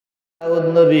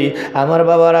নবী আমার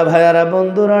বাবারা ভাইয়ারা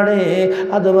বন্ধুরা রে,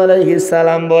 আদম আলাইহিস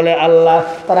সালাম বলে আল্লাহ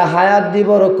তারা হায়াত দিব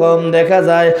কম দেখা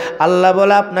যায়। আল্লাহ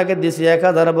বলে আপনাকে দিছি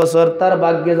 1000 বছর, তার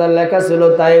ভাগ্যে যা লেখা ছিল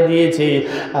তাই দিয়েছি।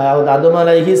 আদম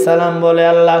আলাইহিস সালাম বলে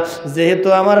আল্লাহ যেহেতু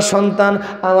আমার সন্তান,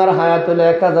 আমার হায়াত হলো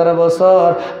 1000 বছর,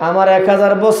 আমার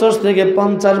 1000 বছর থেকে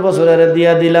 50 বছরের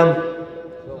দিয়া দিলাম।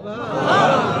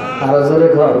 আরো জোরে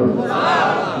কর।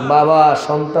 বাবা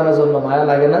সন্তানের জন্য মায়া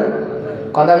লাগে না?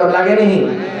 কথা লাগেনি?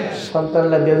 সন্তান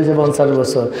লাগিয়ে দিয়েছে 50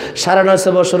 বছর। 9.5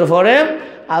 বছর পরে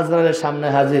আজরাইলের সামনে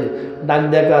হাজির, ডাক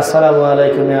দেখে আসসালামু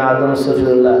আলাইকুম আদম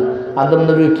সফিউল্লাহ। আদম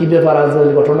নবী কি ব্যাপার,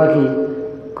 আজরাইল ঘটনা কি?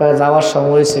 কয় যাওয়ার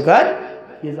সময় হয়েছে। কয়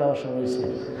কি যাওয়ার সময় হয়েছে?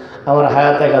 আমার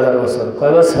হায়াত 1000 বছর।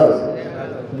 কয় বছর?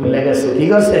 ভুলে গেছে। কি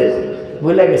করছে?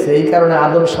 ভুলে গেছে। এই কারণে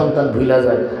আদম সন্তান ভুলা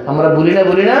যায়। আমরা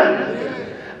বলি না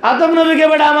আদম নবীকে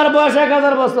বেটা আমার বয়স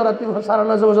 1000 বছর, আর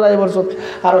 9.5 বছর, এই বছর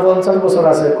আরো 50 বছর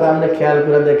আছে। আপনি খেয়াল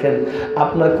করে দেখেন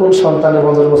আপনার কোন সন্তানে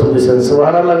 50 বছর দিচ্ছেন।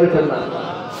 সুবহানাল্লাহ লিখেন না।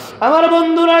 আমার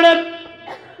বন্ধুরা,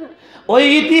 ওই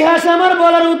ইতিহাস আমার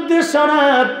বলার উদ্দেশ্য না,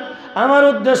 আমার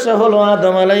উদ্দেশ্য হলো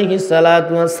আদম আলাইহিস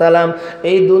সালাতু ওয়াস সালাম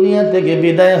এই দুনিয়া থেকে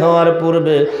বিদায় হওয়ার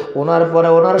পূর্বে ওনার পরে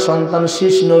ওনার সন্তান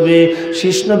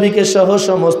শীষ নবীকে সহ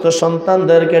সমস্ত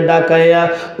সন্তানদেরকে ডাকাইয়া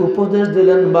উপদেশ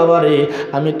দিলেন, বাবারে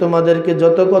আমি তোমাদেরকে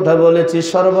যত কথা বলেছি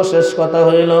সর্বশেষ কথা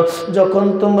হইল, যখন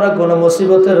তোমরা কোনো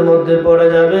মুসিবতের মধ্যে পড়ে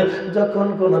যাবে, যখন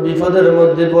কোনো বিপদের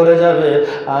মধ্যে পড়ে যাবে,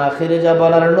 আখিরে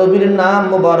জাবালার নবীর নাম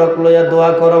মুবারক লইয়া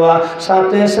দোয়া করবা,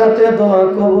 সাথে সাথে দোয়া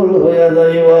কবুল হইয়া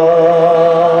যাইব।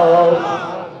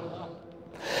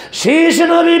 শীষ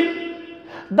নবী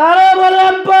দাঁড়া বলে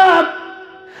আব্বা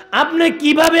আপনি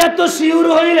কিভাবে এত শিওর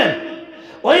হইলেন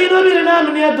ওই নবীর নাম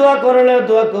নিয়ে দোয়া করলে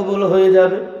দোয়া কবুল হয়ে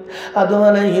যাবে? আদম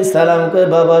আলাইহিস সালাম কয়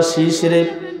বাবা শীষ রে,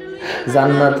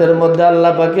 জান্নাতের মধ্যে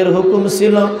আল্লাহ পাকের হুকুম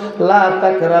ছিল লা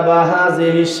তাকরাবা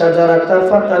হাযিহিস শাজারাতা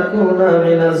ফাতাকুনা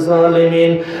মিনাজ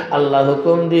জালিমিন। আল্লাহ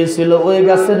হুকুম দিয়েছিল ওই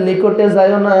গাছের নিকটে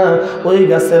যায়ও না, ওই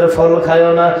গাছের ফল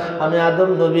খায়ও না। আমি আদম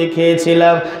নবী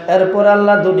খেয়েছিলাম। এরপর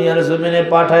আল্লাহ দুনিয়ার জমিনে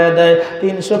পাঠায় দেয়,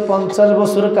 350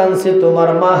 বছর কাঁদছে তোমার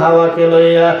মা হাওয়াকে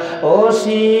লইয়া। ও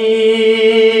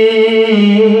শীষ,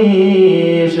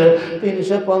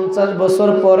 350 বছর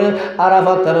পরে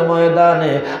আরাফাতের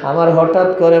ময়দানে আমার হঠাৎ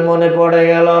করে মনে পড়ে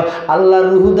গেল আল্লাহ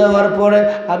রূহ দেওয়ার পরে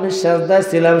আমি সিজদায়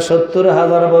ছিলাম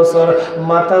 70,000 বছর।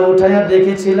 মাথা উঠাইয়া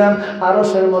দেখেছিলাম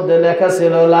আরশের মধ্যে লেখা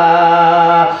ছিল লা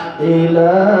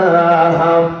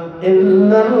ইলাহা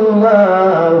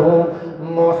ইল্লাল্লাহু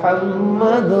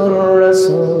মুহাম্মাদুর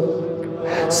রাসূল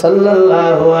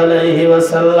সাল্লাল্লাহু আলাইহি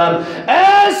ওয়াসাল্লাম।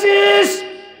 আশিস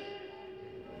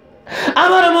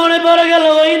আমার মনে পড়ে গেল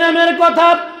ওই নামের কথা।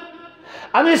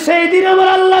 আমি সেই দিন আমার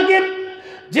আল্লাহকে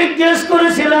জিজ্ঞেস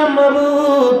করেছিলাম,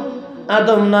 মাবুদ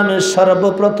আদম নামে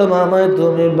সর্বপ্রথম আমায়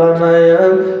তুমি বানায়া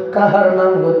কাহার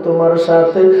নাম গো তোমার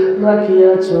সাথে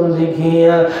রাখিয়াছো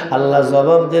লিখিয়া? আল্লাহ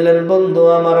জবাব দিলেন, বন্ধু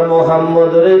আমার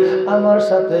মুহাম্মদ রে, আমার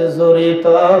সাথে জড়িত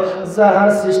যাহার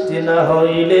সৃষ্টি না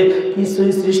হইলে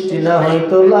কিছুই সৃষ্টি না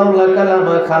হইতো। লাউলা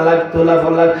কালামা খালাকতু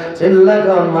লাফলাক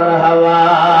চিল্লাকাম মারহাবা।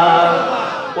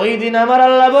 ওই দিন আমার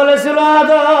আল্লাহ বলেছিল,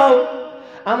 আদম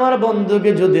আমার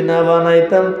বন্ধুকে যদি না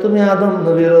বানাইতাম তুমি আদম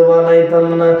নবীরও বানাইতাম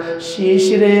না।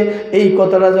 শীষরে এই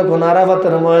কথাটা যখন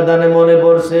আরাফাতের ময়দানে মনে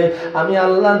পড়ছে, আমি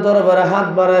আল্লাহর দরবারে হাত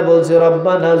বাড়ায় বলছি,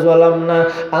 রব্বানা যালামনা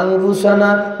আনফুসানা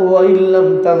ওয়া ইল্লাম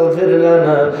তাগফির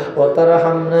লানা ওয়া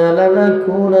তারহামনা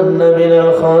লানাকুনান্না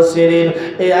মিনাল খাসিরিন।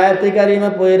 এই আয়াতে কারিমা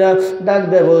পড়া ডাক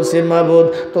দে বলছি, মাবুদ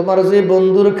তোমার যে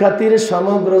বন্ধুর খাতিরে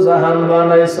সমগ্র জাহান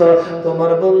বানাইছো,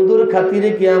 তোমার বন্ধুর খাতিরে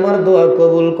কি আমার দোয়া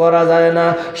কবুল করা যায় না?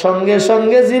 সঙ্গে সঙ্গে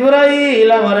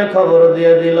জিবরাইল আমারে খবর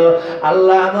দিয়ে দিল,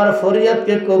 আল্লাহ আমার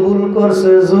ফরিয়াদকে কবুল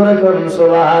করছে। জোরে করুন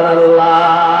সুবহানাল্লাহ।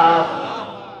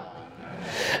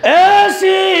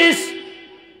 এসিস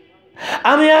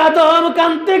আমি আদম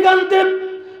কাঁদতে কাঁদতে,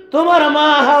 তোমার মা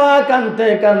হাওয়া কাঁদতে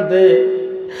কাঁদতে,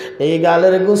 এই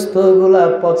গালের গোশতগুলা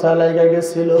পচা লেগে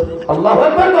গেছিল। আল্লাহু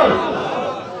আকবার বল।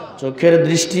 চোখের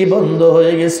দৃষ্টি বন্ধ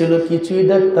হয়ে গেছিল, কিছুই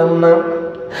দেখতাম না।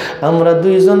 আমরা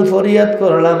দুইজন ফরিয়াদ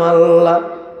করলাম, আল্লাহ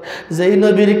যেই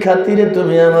নবীর খাতিরে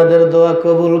তুমি আমাদের দোয়া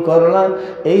কবুল করলাম,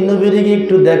 এই নবীর কি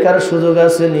একটু দেখার সুযোগ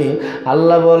আসেনি?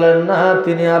 আল্লাহ বলেন না,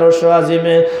 তিনি আরশ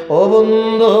আজিমে। ও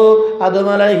বন্ধু আদম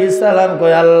আলাইহিস সালাম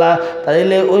কয়, আল্লাহ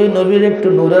তাইলে ওই নবীর একটু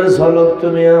নূরের ঝলক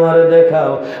তুমি আমারে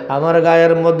দেখাও। আমার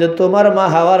গায়ের মধ্যে, তোমার মা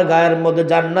হাওয়ার গায়ের মধ্যে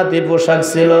জান্নাতি পোশাক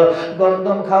ছিল।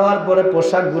 গন্ধম খাওয়ার পরে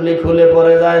পোশাকগুলি খুলে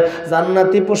পড়ে যায়।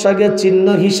 জান্নাতি পোশাকের চিহ্ন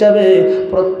হিসাবে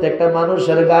প্রত্যেকটা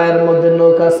মানুষের গায়ের মধ্যে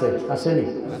নখ আছে, আসেনি?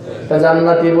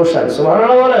 জান্নাতি পোশাক।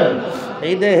 সুবহানাল্লাহ বলেন।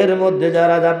 এই দেহের মধ্যে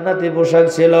যারা জান্নাতি পোশাক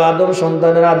ছিল আদম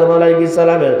সন্তানের আদম আলাইহিস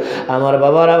সালামের, আমার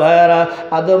বাবারা ভাইয়ারা,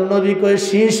 আদম নবী কই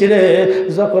শীষ রে,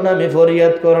 যখন আমি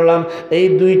ফরিয়াদ করলাম এই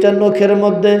দুইটা নখের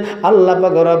মধ্যে আল্লাহ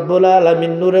পাক রব্বুল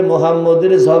আলামিন নূরে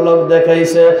মুহাম্মদের ঝলক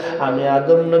দেখাইছে। আমি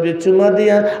আদম নবী চুমা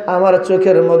দিয়া আমার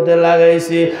চোখের মধ্যে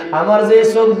লাগাইছি। আমার যে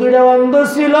চোখ দুইটা অন্ধ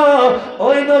ছিল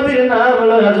ওই নবীর নাম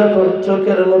লয়া যখন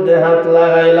চোখের মধ্যে হাত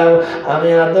লাগাইলাম, আমি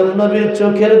আদম নবীর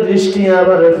চোখের দৃষ্টি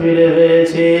আবার ফিরে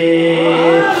পেয়েছি।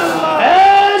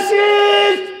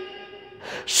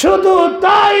 শুধু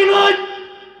তাই নয়,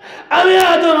 আমি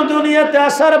আদম দুনিয়াতে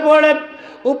আসার পরে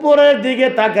উপরের দিকে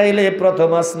তাকাইলে প্রথম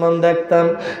আসমান দেখতাম।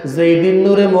 যেই দিন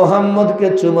নূরে মুহাম্মদকে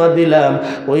চুমা দিলাম,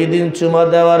 ওই দিন চুমা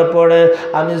দেওয়ার পরে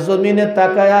আমি জমিনে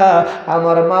তাকায়া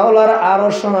আমার মাওলার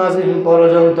আরশ আজিম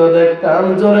পর্যন্ত দেখতাম।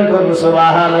 জোরে কোন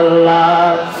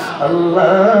সুবহানাল্লাহ।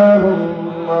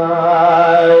 আল্লাহুম্মা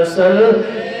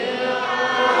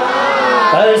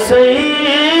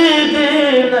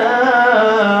সাইয়্যিদিনা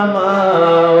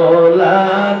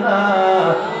মাওলানা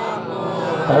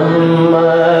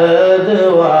মুহাম্মদ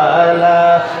ওয়া আলা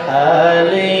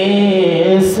আলি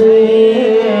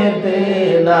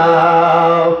সাইয়্যিদিনা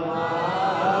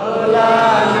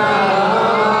মাওলানা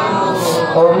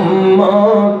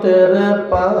উম্মতের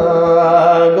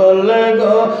পাগল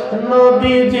গো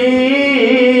নবীজি,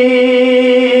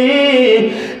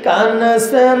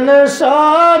 কানসেন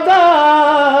সদা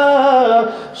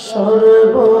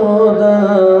সর্বদা,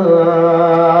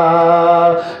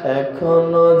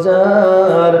 এখনো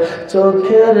যার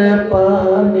চোখের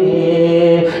পানি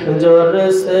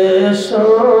জোরসে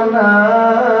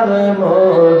সোনার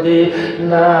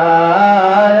মদিনায়।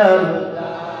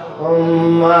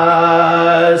 আল্লাহুম্মা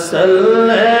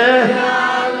সাল্লি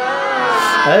আলা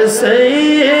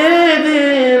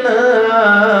সাইয়্যিদিনা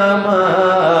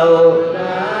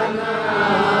মাওলানা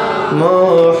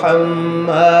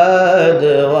মুহাম্মদ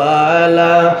ওয়া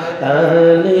আলা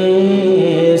আলি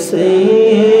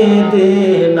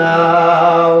সাইয়্যিদিনা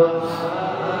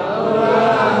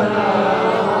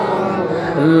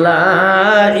লা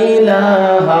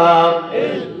ইলাহা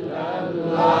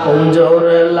ইল্লাল্লাহ, জোর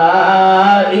লা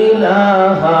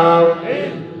ইলাহা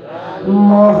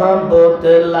মোহাব্বত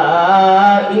লা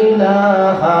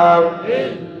ইলাহা,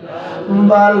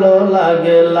 ভালো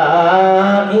লাগে লা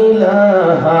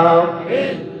ইলাহা,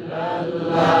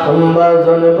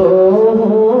 বাজন বহু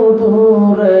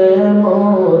দূরে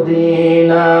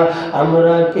মদিনা,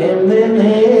 আমরা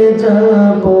কেমনে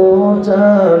যাব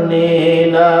জানি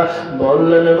না।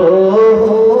 বললেন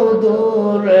বহু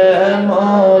দূরে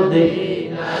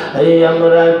মদিনা,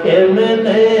 আমরা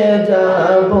কেমনে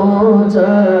যাব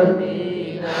জানি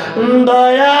না।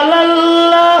 দয়াল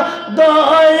আল্লাহ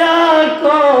দয়া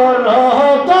করো,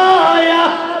 দয়া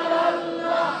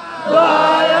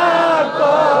দয়া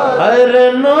করো, আরে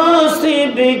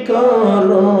নসিব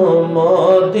করো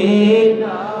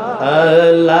মদিনা।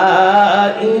 লা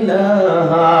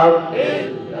ইলাহা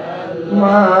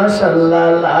মাশাআল্লাহ,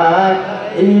 লা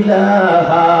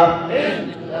ইলাহা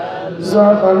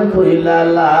জবান খুইলা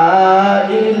লা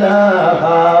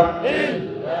ইলাহা,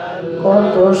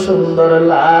 কত সুন্দর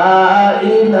লা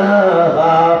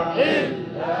ইলাহা।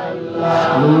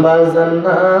 বাজান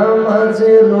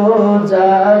নামাজে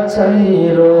রোজা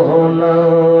ছাইরো না,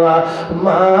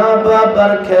 মা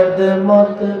বাবার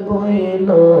খেদমত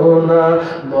বইলো না।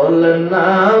 বলেন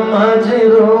নামাজে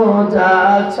রোজা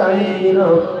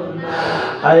ছাইরো,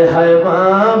 আয় হায় মা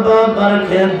বাবার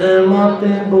খেদমত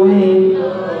বইলো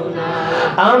না।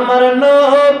 আমার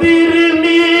নবীর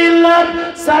মিলাদ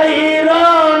ছাইরো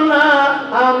না,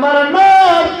 আমার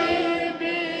নবীর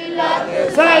মিলাদ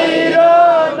ছাইরো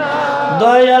না।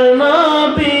 দয়াল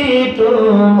নবী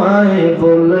তোমায়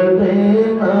বলবে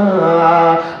না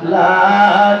লা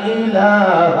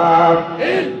ইলাহা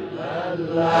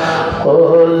ইল্লাল্লাহ, ও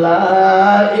লা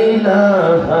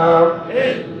ইলাহা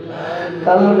ইল্লাল্লাহ,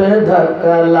 কলবে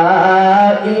ধাক্কা লা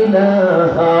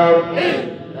ইলাহা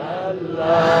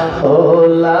ইল্লাল্লাহ, ও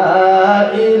লা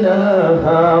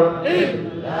ইলাহা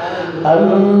ইল্লাল্লাহ,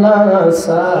 আল্লাহ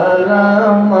সারা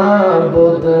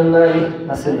মাবুদ নাই।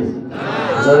 আসেনি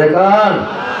জোরে কান,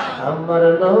 আমার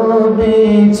নবী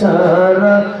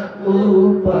ছাড়া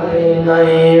উপায়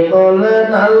নাই।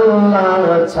 বলেন আল্লাহ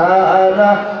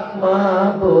ছাড়া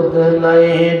মাবুদ নাই,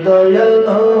 দয়াল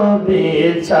নবী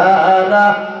ছাড়া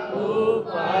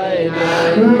উপায় নাই।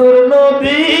 নূর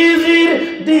নবীজির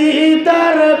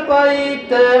দিদার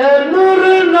পাইতে, নূর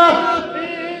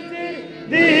নবীজির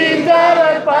দিদার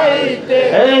পাইতে,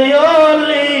 এই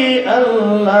ওলি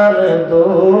আল্লাহর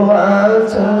দোয়া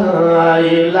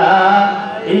চাইলা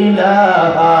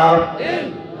ইলাহা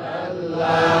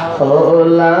ইল্লাল্লাহ,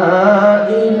 লা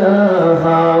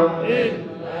ইলাহা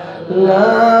লা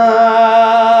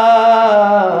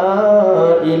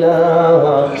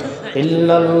ইলাহা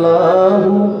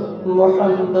ইল্লাল্লাহু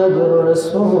মুহাম্মাদুর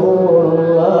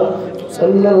রাসূলুল্লাহ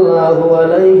সাল্লাল্লাহু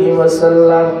আলাইহি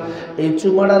ওয়াসাল্লাম। এই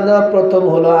চুমাটা দেওয়া প্রথম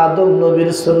হলো আদম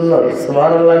নবীর সুন্নাত,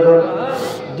 সুবহানাল্লাহ।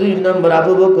 2 নম্বর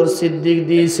আবু বকর সিদ্দিক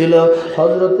দিয়েছিল।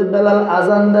 হযরত বেলাল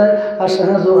আযান দেয়,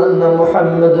 আশহাদু আন্না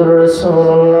মুহাম্মাদুর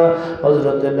রাসূলুল্লাহ।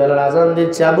 হযরত বেলাল আযান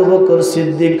দিচ্ছে, আবু বকর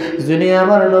সিদ্দিক যিনি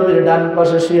আমার নবীর ডান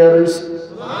পাশে শুয়ে রয়েছে,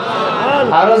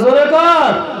 সুবহানাল্লাহ। আর জোরে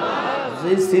কর।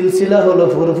 যে সিলসিলা হলো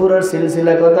ফুরফুরার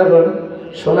সিলসিলা, কথা বল,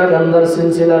 সোনা গান্ধার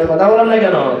সিলসিলার কথা বলেন না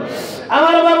কেন?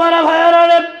 আমার বাবারা ভাইয়ারা,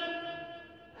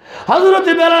 হযরত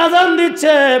বেলাল আযান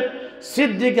দিচ্ছে,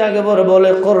 সিদ্দিক আগে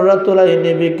বলে কুররাতুল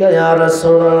আইনি বিকা ইয়া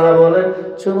রাসূলুল্লাহ, বলে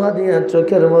চুমা দিয়া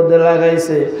চোখের মধ্যে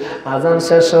লাগাইছে। আযান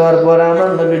শেষ হওয়ার পর আমার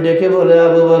নবী ডেকে বলে,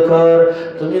 আবু বকর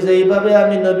তুমি যেইভাবে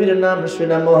আমি নবীর নাম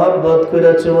শুনে মোহাব্বত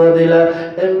করে চুমা দিলা,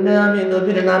 এমনি আমি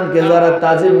নবীর নামকে যারা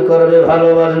তাজিম করবে,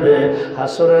 ভালোবাসবে,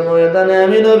 হাসরের ময়দানে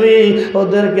আমি নবী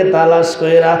ওদেরকে তালাশ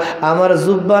কইরা আমার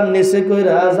জুব্বার নিচে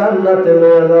কইরা জান্নাতে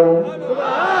লয়ে যাব।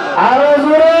 আরো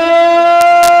জোরে।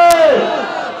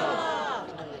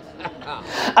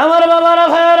 আমার বাবারা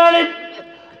ভাইয়ারা,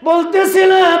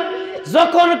 বলতেছিলাম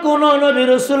যখন কোন নবী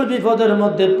রাসূল বিপদের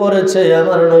মধ্যে পড়েছে,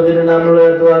 আমার নবীর নাম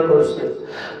লয়ে দোয়া করছে,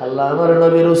 আল্লাহ আমার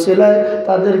নবীর উসিলায়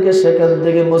তাদেরকে সেখান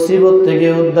থেকে মুসিবত থেকে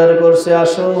উদ্ধার করছে।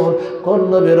 আসুন, কোন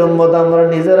নবীর উম্মত আমরা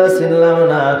নিজেরা চিনলাম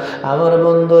না। আমার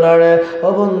বন্ধুরা, ও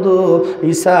বন্ধু,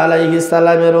 ঈসা আলাইহিস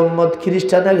সালামের উম্মত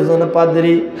খ্রিস্টান একজন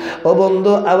পাদ্রী, ও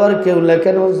বন্ধু, আবার কেউ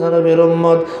লেখেন নবীর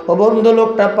উম্মত, ও বন্ধু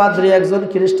লোকটা পাদ্রী, একজন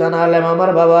খ্রিস্টান আলেম।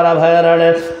 আমার বাবারা ভাইয়ারা,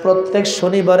 প্রত্যেক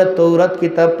শনিবারে তৌরাত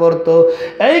কিতাব পড়তো।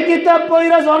 এই কিতাব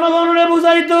পড়া জনগণরে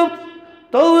বুঝাইতো।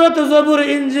 তৌরাত, জবুর,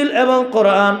 ইনজিল এবং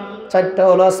কোরআন 4টা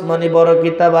হলো আসমানি বড়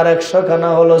কিতাব, আর 100 খানা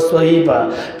হলো সহিফা।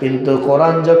 কিন্তু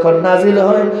কোরআন যখন নাজিল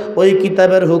হয় ওই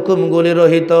কিতাবের হুকুমগুলি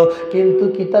রহিত, কিন্তু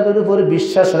কিতাবের উপর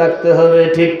বিশ্বাস রাখতে হবে,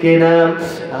 ঠিক কিনা?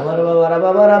 আমার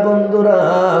বাবারা বন্ধুরা,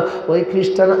 ওই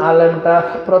খ্রিস্টান আলেমটা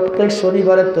প্রত্যেক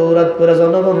শনিবারে তৌরাত পড়ে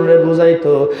জনগণরে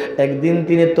বুঝাইতো। একদিন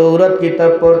তিনি তৌরাত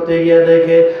কিতাব পড়তে গিয়ে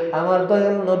দেখে আমার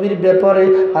দয়াল নবীর ব্যাপারে,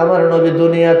 আমার নবী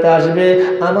দুনিয়াতে আসবে,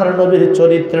 আমার নবীর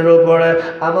চরিত্রের উপরে,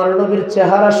 আমার নবীর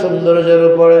চেহারা সৌন্দর্যের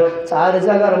উপরে 4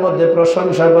 জায়গার মধ্যে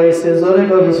প্রশংসা পাইছে। জোরে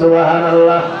বলুন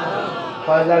সুবহানাল্লাহ।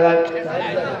 কয় জায়গা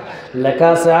লেখা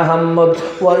আছে? আহমদ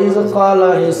ওয়া ইয ক্বালা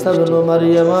ঈসা ইবনে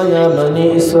মারইয়াম ইয়া বনি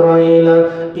ইসরাঈল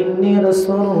ইন্নী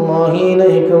রাসূলুল্লাহি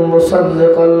ইলাইকুম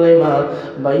মুসাদ্দিকাল লিমা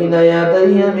বাইনা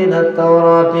ইয়াদাইয়া মিনাত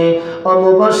তাওরাতি ওয়া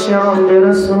মুবাশশিরান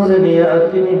বিরাসূলিন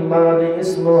ইয়াতি মিন বা'দি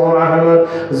ইসমুহু আহমদ।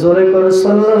 জোরে করে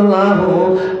সাল্লাল্লাহু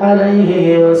আলাইহি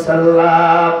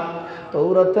ওয়াসাল্লাম।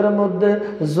 তৌরাতের মধ্যে,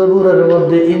 জবুরের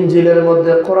মধ্যে, ইনজিলের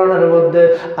মধ্যে, কোরআনের মধ্যে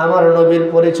আমার নবীর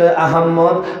পরিচয়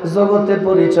আহমদ, জগতে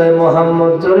পরিচয়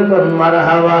মোহাম্মদ। জোরে বল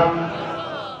মারহাবা।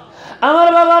 আমার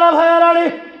বাবারা ভাইয়ারা,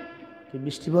 কি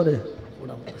বৃষ্টি পড়ে?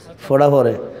 ফোড়া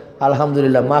পড়ে।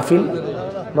 আলহামদুলিল্লাহ। মাহফিল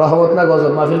রহমত না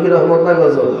গজব? মাহফিল কি রহমত না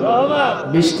গজব?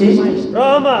 বৃষ্টি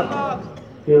রহমত।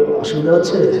 অসুবিধা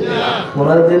হচ্ছে?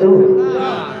 মনে দিল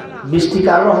বৃষ্টি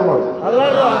কার রহমত?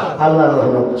 আল্লাহর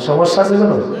রহমত। সমস্যা আছে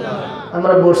কোনো?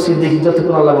 আমরা বসছি, দেখি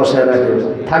যতক্ষণ আল্লাহ বসায় রাখে।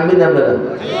 থাকবেন আপনারা?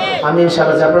 আমি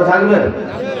ইনশাআল্লাহ। আপনারা থাকবেন?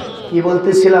 কি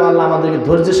বলতেছিলাম, আল্লাহ আমাদেরকে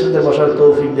ধৈর্যের সাথে বসার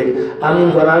তৌফিক দেখ। আমিন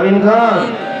খান, আমিন খান।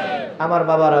 আমার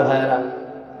বাবারা ভাইয়েরা,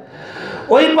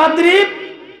 ওই পাদ্রী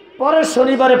পরের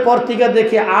শনিবারে পত্রিকা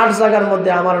দেখে 8 জায়গার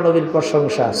মধ্যে আমার নবীর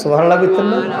প্রশংসা। সুবহানাল্লাহ কইতেন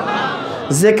না?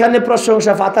 যেখানে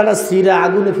প্রশংসা পাতাটা ছিঁড়া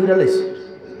আগুনে ফিরালেছে।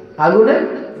 আগুনে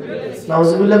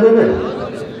নাউজুবিল্লাহ কইবেন।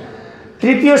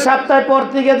 তৃতীয় সপ্তাহে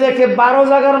পত্রিকা দেখে 12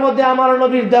 জায়গার মধ্যে আমার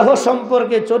নবীর দেহ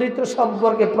সম্পর্কে, চরিত্র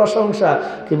সম্পর্কে প্রশংসা।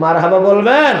 কি মারহাবা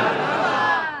বলবেন?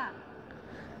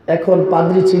 এখন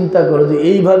পাদ্রী চিন্তা করে যে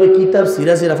এইভাবে কিতাব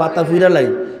ছিঁড়া ছিঁড়া পাতা ফিরালাই,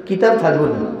 কিতাব থাকবো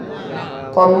না।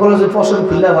 কম্বল যে ফসল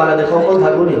ফিলা ভাড়া দেয়, কম্বল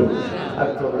থাকবো নি।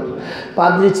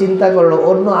 পাদ্রী চিন্তা করলো,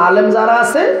 অন্য আলেম যারা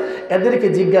আছে এদেরকে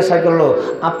জিজ্ঞাসা করলো,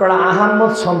 আপনারা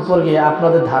আহমদ সম্পর্কে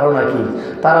আপনাদের ধারণা কি?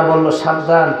 তারা বলল,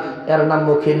 সাবধান, এর নাম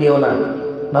মুখে নিও না।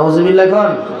 নাউজুবিল্লাহ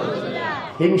কোন?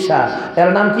 হিংসা। এর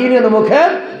নাম কি নিও না, মুখে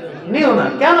নিও না।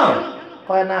 কেন?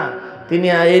 কয় না, তিনি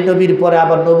এই নবীর পরে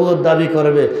আবার নবুয়ত দাবি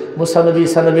করবে, মুসা নবী,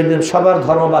 ঈসা নবী, সবার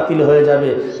ধর্ম বাতিল হয়ে যাবে,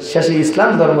 শেষে ইসলাম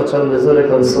ধর্ম চলবে। জোরে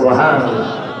কোন সুবহানাল্লাহ।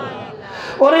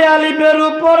 ওরে আলিফের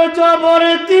উপর জবর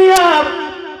দিয়া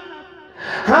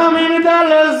হামিদ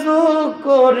দালে যুগ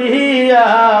করিয়া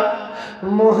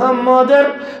মুহাম্মদের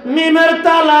মিমের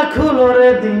তালা খুলো রে,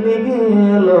 দিন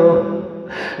গেল।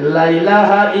 লা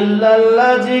ইলাহা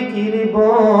ইল্লাল্লাহ জিকির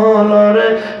বলো রে,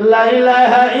 লা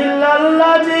ইলাহা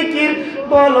ইল্লাল্লাহ জিকির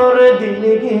বলো রে, দিন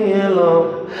গেল।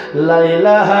 লা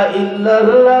ইলাহা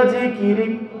ইল্লাল্লাহ জিকির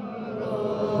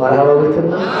মারহাবা বলতেন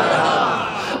না?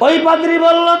 ওই পাদ্রী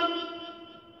বলল,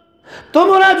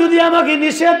 তোমরা যদি আমাকে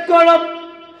নিষেধ করো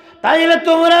তাইলে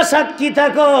তোমরা সাক্ষী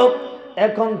থাকো,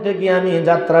 এখন থেকে আমি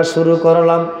যাত্রা শুরু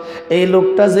করলাম। এই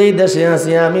লোকটা যেই দেশে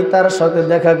আছে আমি তার সাথে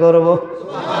দেখা করব।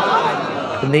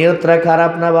 নিয়তটা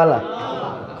খারাপ না বালা?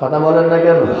 কথা বলেন না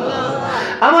কেন?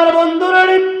 আমার বন্ধুরা,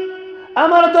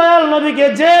 আমার দয়াল নবীকে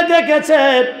যে দেখেছে,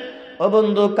 ও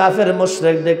বন্ধু কাফের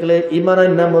মুশরিক দেখলে ঈমান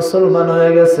আননা মুসলমান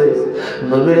হয়ে গেছে।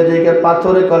 নবীর দিকে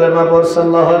পাথরে কলেমা পড়ছে,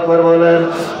 আল্লাহু আকবার বলেন।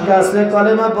 গাছে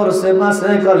কলেমা পড়ছে,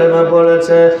 মাছে কলেমা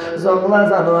পড়েছে, জংলা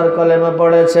জানোয়ার কলেমা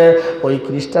পড়েছে। ওই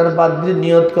খ্রিস্টান পাদ্রী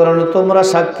নিয়ত করলো, তোমরা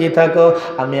সাক্ষী থাকো,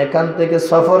 আমি এখান থেকে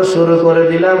সফর শুরু করে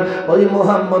দিলাম ওই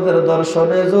মুহাম্মদের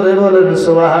দর্শনে। জোরে বলেন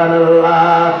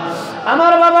সুবহানাল্লাহ।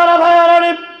 আমার বাবারা, ভাইয়ারা,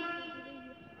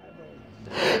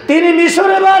 তিনি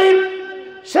মিশরে বাড়ি,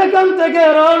 সেখান থেকে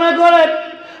রওনা করে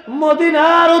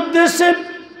মদিনার উদ্দেশ্যে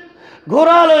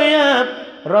ঘোড়া লইয়া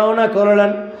রওনা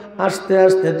করলেন। আস্তে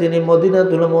আস্তে তিনি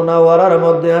মদিনাতুল মুনাওয়ারার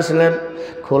মধ্যে আসলেন।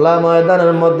 খোলা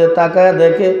ময়দানের মধ্যে তাকায়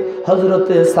দেখে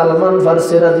হযরতে সালমান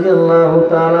ফারসি রাদিয়াল্লাহু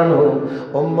তাআলা আনহু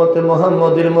উম্মতে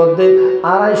মুহাম্মদের মধ্যে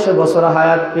 250 বছর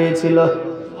হায়াত পেয়েছিল।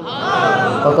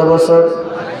 কত বছর?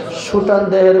 সুটান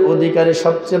দেহের অধিকারী,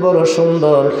 সবচেয়ে বড়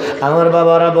সুন্দর। আমার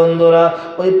বাবারা, বন্ধুরা,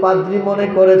 ওই পাদ্রী মনে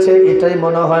করেছে এটাই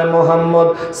মনে হয় মুহাম্মদ।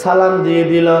 সালাম দিয়ে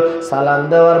দিল। সালাম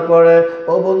দেওয়ার পরে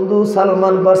ও বন্ধু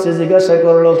সালমান ফারসি জিজ্ঞাসা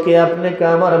করলো, কে আপনি? কে?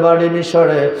 আমার বাড়ি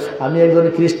মিশরে, আমি একজন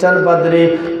খ্রিস্টান পাদ্রী।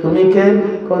 তুমি কে?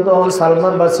 তখন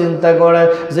সালমান ফারসি চিন্তা করে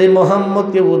যে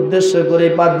মুহাম্মদকে উদ্দেশ্য করে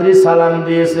পাদ্রী সালাম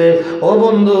দিয়েছে। ও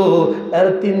বন্ধু, এর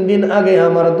 3 দিন আগে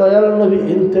আমার দয়াল নবী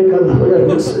ইন্তেকাল হয়ে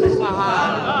গেছে।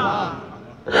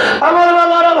 আমার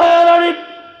বাবারা, ভাইয়ারা,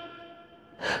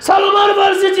 সালমান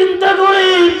ফারসি চিন্তা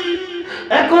করি,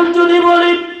 এখন যদি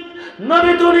বলি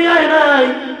নবী দুনিয়ায় নাই,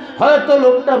 হয়তো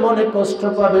লোকটা মনে কষ্ট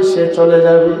পাবে, সে চলে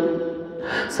যাবে।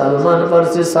 সালমান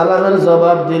ফারসি সালামের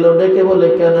জবাব দিল, ডেকে বলে,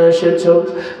 কেন এসেছো?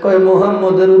 কয়,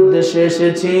 মুহাম্মদের উদ্দেশ্যে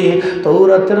এসেছি,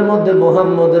 তাওরাতের মধ্যে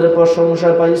মুহাম্মদের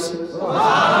প্রশংসা পাইছি।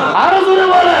 আরো জোরে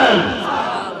বলেন।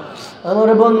 আমার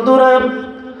বন্ধুরা,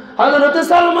 হযরত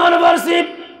সালমান ফারসি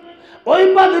ওই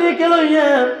পাদ্রীকে লইয়া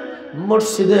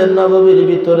মসজিদে নববীর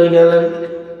ভিতরে গেলেন।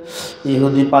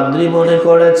 ইহুদি পাদ্রী মনে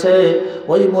করেছে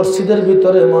ওই মসজিদের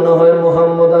ভিতরে মনে হয়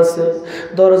মুহাম্মদ আছে।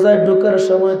 দরজায় ঢোকার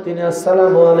সময় তিনি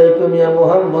আসসালামু আলাইকুম ইয়া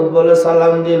মুহাম্মদ বলে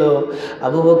সালাম দিল।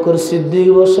 আবু বকর সিদ্দিক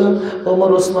বসা,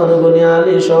 ওমর, ওসমান গনি,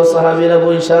 আলী সহ সাহাবীরা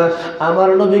বৈশা আমার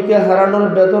নবীকে হারানোর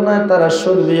বেদনায় তারা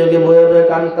শোক বিয়োগে বয়ে বয়ে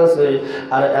কাঁদতেছে।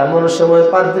 আর এমন সময়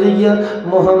পাদ্রী গিয়া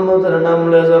মুহাম্মদের নাম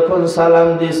লয়ে যখন সালাম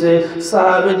দিছে,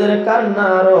 সাহাবীদের কান্না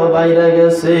আরো বাইরে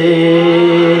গেছে।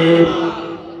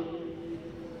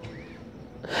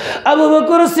 আবু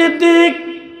বকর সিদ্দিক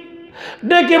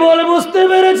ডেকে বলে, বুঝতে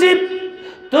পেরেছি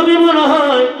তুমি মনে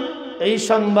হয় এই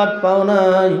সংবাদ পাও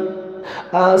নাই।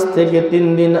 আজ থেকে 3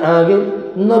 দিন আগে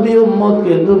নবী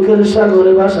উম্মতকে দুঃখের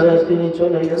সাগরে ভাসায় তিনি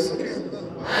চলে গেছে।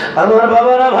 আমার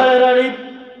বাবারা, ভাইয়েরা,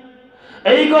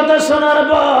 এই কথা শোনার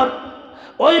পর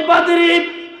ওই পাদ্রী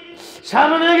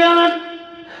সামনে গেলেন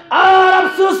আর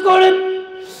আফসোস করে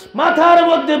মাথার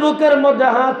মধ্যে, বুকের মধ্যে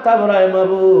হাত থাবড়ায়,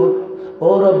 মাবুদ, ও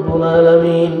রব্বুল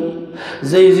আলামিন,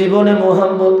 যেই জীবনে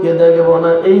মুহাম্মদকে দেখব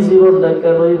না, এই জীবনটা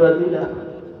কেনই বা দিলা?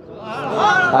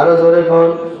 আরো জোরে কোন?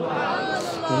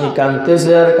 তিনি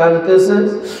কাঁদতেছে আর কাঁদতেছে।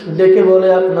 ডেকে বলে,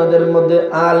 আপনাদের মধ্যে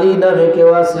আলী নামে কেউ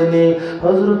আসেনি?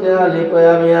 হযরতে আলী কয়,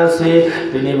 আমি আছি।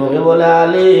 তিনি বলে,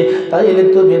 আলী, তাইলে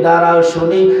তুমি দাঁড়াও,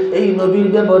 শুনি এই নবীর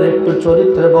ব্যাপারে একটু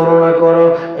চরিত্রে বর্ণনা করো,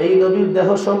 এই নবীর দেহ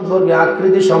সম্পর্কে,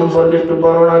 আকৃতি সম্পর্কে একটু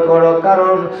বর্ণনা করো,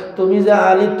 কারণ তুমি যে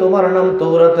আলী, তোমার নাম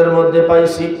তাওরাতের মধ্যে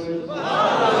পাইছি।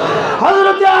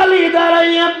 হযরতে আলী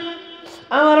দাঁড়াইয়া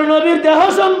আমার নবীর দেহ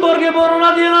সম্পর্কে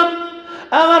বর্ণনা দিলাম।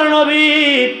 আমার নবী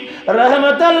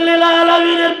রাহমাতাল লিল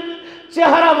আলামিনের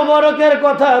চেহারা মুবারকের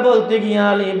কথা বলতে গিয়ে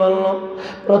আলী বলল,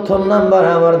 প্রথম নাম্বার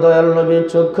আমার দয়াল নবীর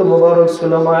চক্ষু মুবারক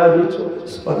ছিল মায়াবী চোখ।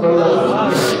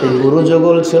 এই গুরু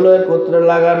যুগল ছিল একত্রে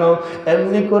লাগানো।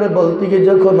 এমনি করে বলতে গিয়ে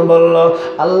যখন বলল,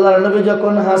 আল্লাহর নবী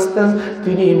যখন হাসতেন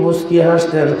তিনি মুস্কি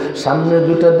হাসতেন, সামনে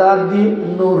 2টা দাঁত দিয়ে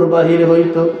নূর বাহির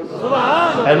হইত।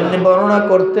 এমনি বর্ণনা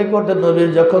করতে করতে নবীর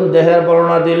যখন দেহের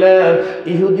বর্ণনা দিলেন,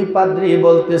 ইহুদি পাদ্রী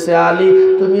বলতেছে, আলী,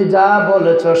 তুমি যা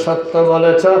বলেছ সত্য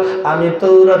বলেছ, আমি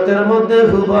তাওরাতের মধ্যে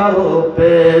হুবহু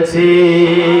পেয়েছি।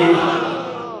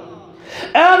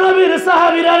 এ নবীর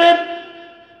সাহাবীরা,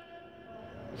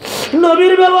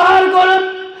 নবীর ব্যবহার করে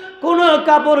কোন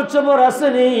কাপড় চোপড়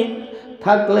আসেনি,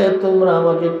 থাকলে তোমরা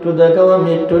আমাকে একটু দেখাও, আমি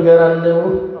একটু জ্ঞান নেব।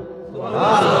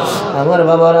 আমার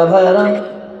বাবারা, ভাইয়ারা,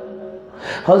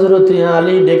 হযরত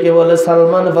আলী ডেকে বলে,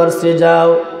 সালমান ফারসি যাও,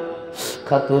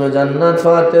 খাতুন জান্নাত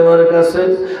ফাতেমার কাছে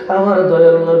আমার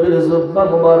দয়াল নবীর জুব্বা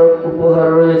মুবারক উপহার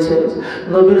রয়েছে।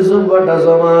 নবীর জুব্বাটা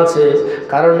জমা আছে,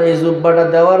 কারণ এই জুব্বাটা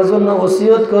দেওয়ার জন্য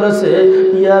ওসিয়ত করেছে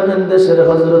ইয়ামেন দেশের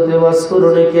হযরতে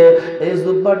ওয়াসকুরুনিকে। এই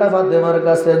জুব্বাটা ফাতেমার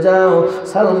কাছে যাও।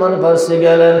 সালমান ফারসি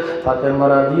গেলেন, ফাতেমা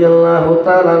রাদিয়াল্লাহু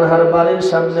তাআলা আনহার বাড়ির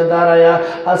সামনে দাঁড়ায়া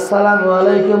আসসালামু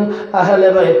আলাইকুম আহলে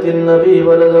বাইতিন নবী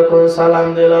বলে যখন সালাম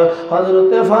দিল,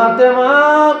 হযরতে ফাতেমা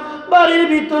বাড়ির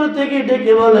ভিতর থেকে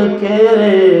ডেকে বলে, কে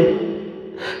রে?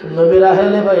 নবীর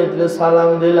আহলে বাইতকে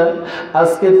সালাম দিলা।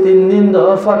 আজকে 3 দিন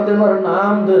ধরে ফাতেমার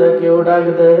নাম ধরে কেউ ডাক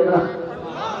দেয় না।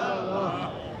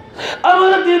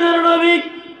 আমার দিনের নবী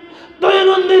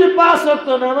দৈনন্দিন 5 ওয়াক্ত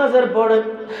নামাজের পরে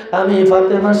আমি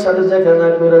ফাতেমার সাথে দেখা না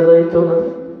করে যাইতো না।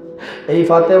 এই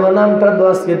ফাতেমা নামটা তো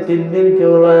আজকে 3 দিন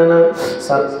কেউ লয় না।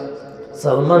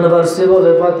 সালমান ফারসি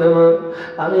বলে, ফাতেমা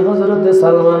আমি হযরতে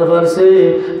সালমান ফারসি।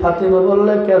 ফাতেমা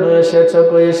বললে, কেন এসেছো?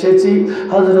 কই এসেছি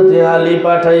হযরতে আলী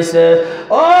পাঠাইছে।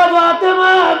 ও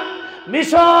ফাতেমা,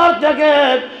 মিশর থেকে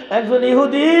একজন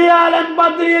ইহুদি আলেম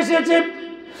পাদ্রী এসেছে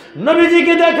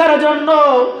নবীজিকে দেখার জন্য।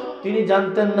 তিনি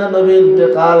জানতেন না নবী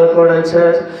ইন্তেকাল করেছে।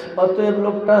 অতএব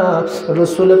লোকটা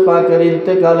রাসূল পাকের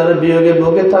ইন্তেকালের বিয়োগে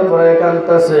ভোগে থাকবে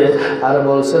কাঁদতেছে আর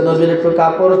বলছে, নবীর একটু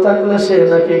কাপড় থাকলে সে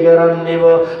নাকি গেরান নিব।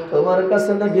 তোমার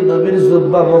কাছে নাকি নবীর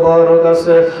জুব্বা মুবারক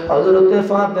আছে। হযরতে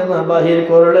ফাতেমা বাহির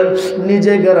করলেন,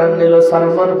 নিজে গেরান নিল,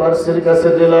 সালমান ফারসির কাছে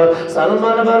দিল।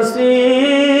 সালমান ফারসি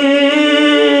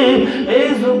এই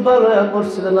জুব্বা লয়া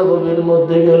মসজিদ নববীর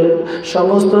মধ্যে গেলেন।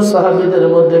 সমস্ত সাহাবীদের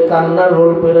মধ্যে কান্নার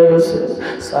রোল পড়ে গেছে।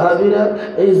 সাহাবীরা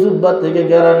এই জুব্বা থেকে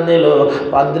গেরান নিল,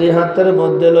 পাদ্রী হাতের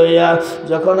মধ্যে লইয়া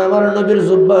যখন আমার নবীর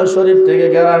জুব্বা শরীফ থেকে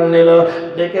গেরান নিল,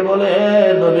 ডেকে বলে,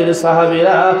 নবীর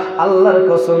সাহাবীরা আল্লাহর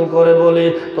কসম করে বলি,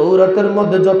 তৌরাতের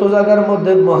মধ্যে যত জায়গার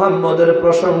মধ্যে মুহাম্মদের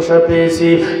প্রশংসা পেয়েছি,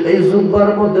 এই জুব্বার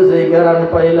মধ্যে যেই গেরান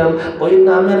পাইলাম ওই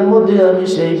নামের মধ্যে আমি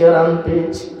সেই গেরান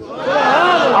পেয়েছি।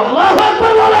 আল্লাহু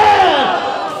আকবার বলে।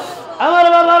 আমার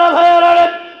বাবারা ভাইয়ারা,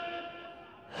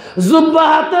 জুব্বা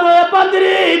হাতে লইয়া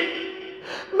পাদ্রী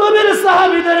নবীর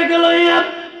সাহাবীদেরকে লইয়া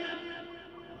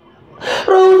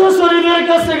রওজা শরীফের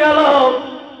কাছে গেল।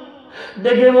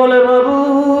 দেখে বলে,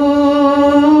 মাবুদ,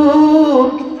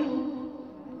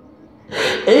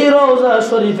 এই রওজা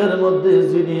শরীফের মধ্যে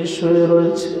যিনি শুয়ে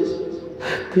রয়েছে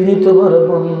তিনি তোমার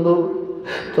বন্ধু।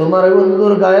 তোমার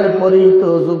বন্ধুর গায়ের পরিহিত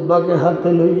জুব্বাকে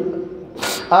হাতে লইয়া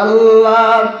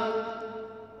আল্লাহ,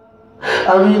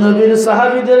 আমি নবীর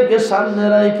সাহাবীদেরকে সামনে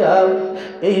রাইখা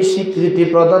এই স্বীকৃতি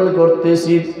প্রদান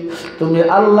করতেছি, তুমি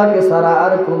আল্লাহকে ছাড়া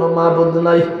আর কোনো মাবুদ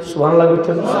নাই। সুবহানাল্লাহ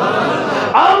বলতেন।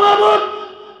 মাবুদ,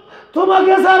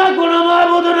 তোমাকে ছাড়া কোনো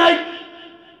মাবুদ নাই।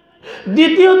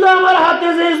 দ্বিতীয়ত, আমার হাতে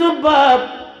যে জুব্বা,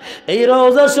 এই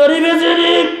রওজা শরীফে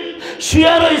যিনি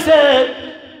শুয়ে রয়েছে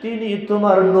তিনি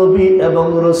তোমার নবী এবং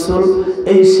রাসূল।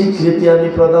 এই স্বীকৃতি আমি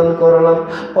প্রদান করলাম,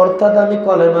 অর্থাৎ আমি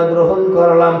কলেমা গ্রহণ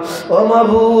করলাম। ও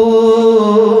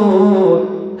মাবুদ,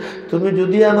 তুমি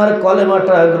যদি আমার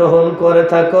কলেমাটা গ্রহণ করে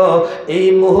থাকো, এই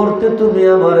মুহূর্তে তুমি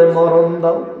আমারে মরণ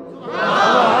দাও।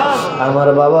 আমার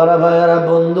বাবারা, ভাইয়ারা,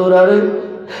 বন্ধুরা রে,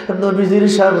 নবীজির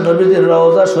সামনে, নবীজির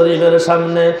রওজা শরীফের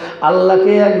সামনে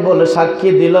আল্লাহকে এক বলে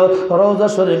সাক্ষী দিল। রওজা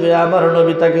শরীফে আমার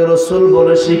নবী তাকে রাসূল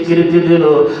বলে স্বীকৃতি দিল।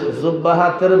 জুব্বা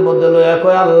হাতের মধ্যে লইয়া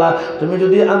কয়, আল্লাহ, তুমি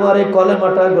যদি আমার এই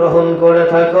কলেমাটা গ্রহণ করে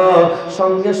থাকো,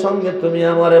 সঙ্গে সঙ্গে তুমি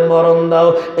আমারে মরণ দাও।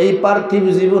 এই পার্থিব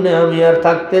জীবনে আমি আর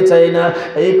থাকতে চাই না।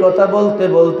 এই কথা বলতে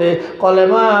বলতে,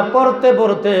 কলেমা পড়তে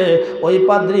পড়তে ওই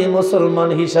পাদ্রী মুসলমান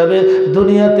হিসাবে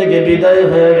দুনিয়া থেকে বিদায়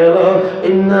হয়ে গেল।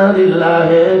 ইন্না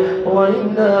লিল্লাহি ওয়া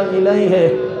ইন্না ইলাইহি।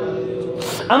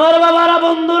 আমার বাবারা,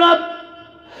 বন্ধুরা,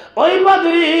 ওই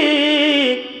পাদ্রী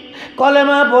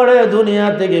কলেমা পড়ে দুনিয়া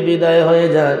থেকে বিদায় হয়ে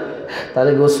যায়। তার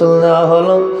গোসল দেওয়া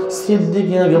হলো,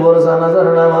 সিদ্দিকী আকবর জানাজার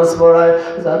নামাজ পড়ায়,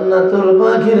 জান্নাতুল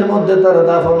বাকির মধ্যে তার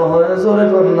দাফন হয়। জোরে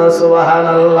কন্যা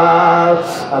সুবহানাল্লাহ।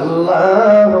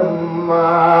 আল্লাহুম্মা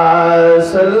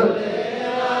সাল্লি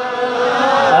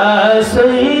আলা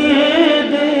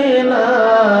সাইয়্যিদিনা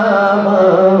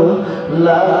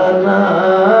মাওলানা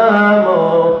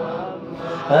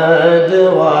মুহাম্মদ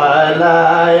ওয়া আলা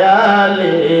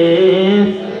আলি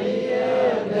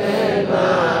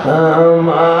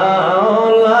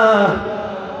মাওলা।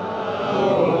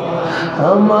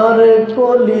 আমার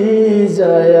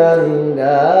কলিজায়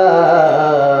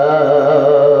আঙ্গার,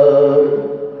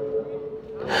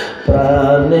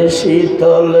 প্রাণে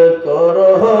শীতল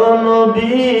করহ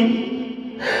নবী,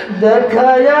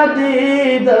 দেখায়া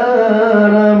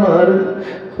দিদার আমার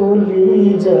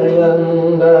কলিজায়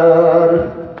আঙ্গার।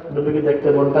 নবীকে দেখতে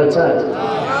মনটা চায়?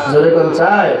 জোরে কোন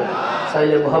চায়?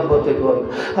 চাইলে মোহাব্বতে কোন।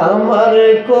 আমার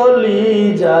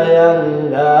কলিজায়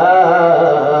আঙ্গার,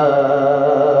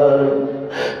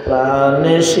 প্রাণ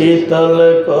শীতল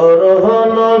করো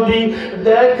নবী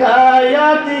দেখায়া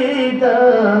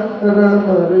দিদার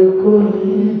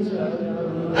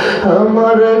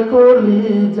আমার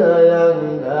কলিজায়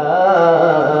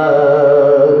আঙ্গার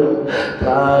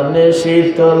প্রাণ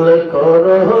শীতল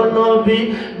করো নবী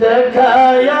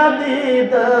দেখায়া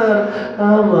দিদার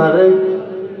আমার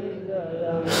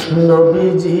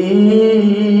নবীজি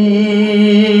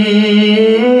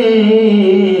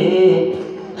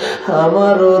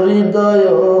আমার হৃদয়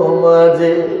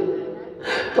মাঝে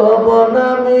তব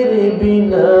নামের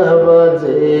বিনা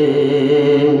বাজে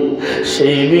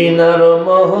সেই বিনার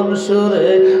মোহন সুরে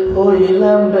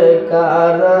হইলাম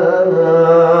বেকার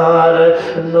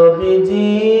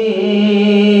নবীজি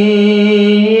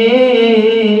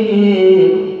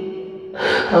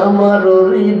আমার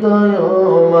হৃদয়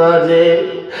মাঝে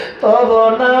তব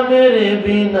নামের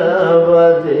বিনা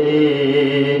বাজে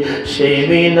সেই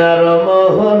বিনার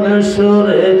মোহন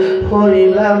সুরে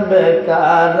হইলাম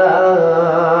বেকার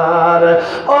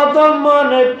অদম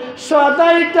মনে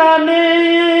সদাই টানে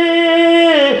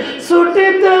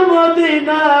ছুটিতে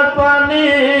মদিনার পানে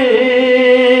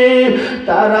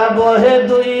তারা বহে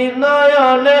দুই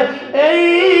নয়নে এই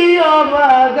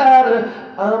অবাগার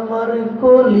আমার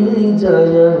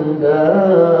কলিজায়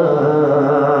আঙ্গার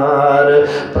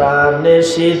প্রাণ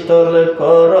শীতল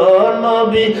করো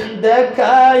নবী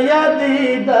দেখায়া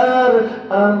দিদার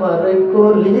আমার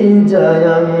কলিজায়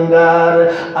আঙ্গার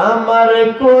আমার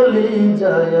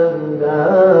কলিজায়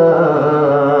আঙ্গার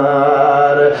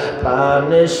প্রাণ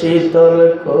শীতল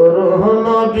করো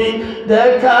নবী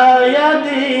দেখায়া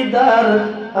দিদার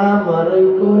আমার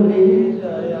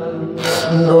কলিজায়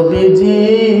নবীজি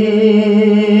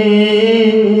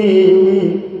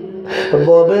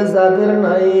ববে যাদের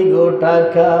নাই গো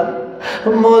টাকা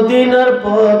মদিনার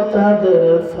পথ তাদের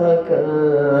ফাঁকা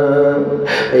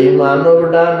এই মানব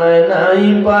ডানায় নাই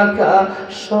পাকা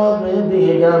সবে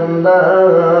দিগান্দার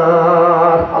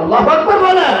আল্লাহু আকবার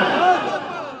বলে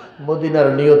মদিনার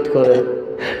নিয়ত করে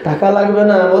টাকা লাগবে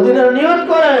না মদিনার নিয়ত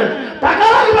করেন টাকা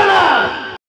লাগবে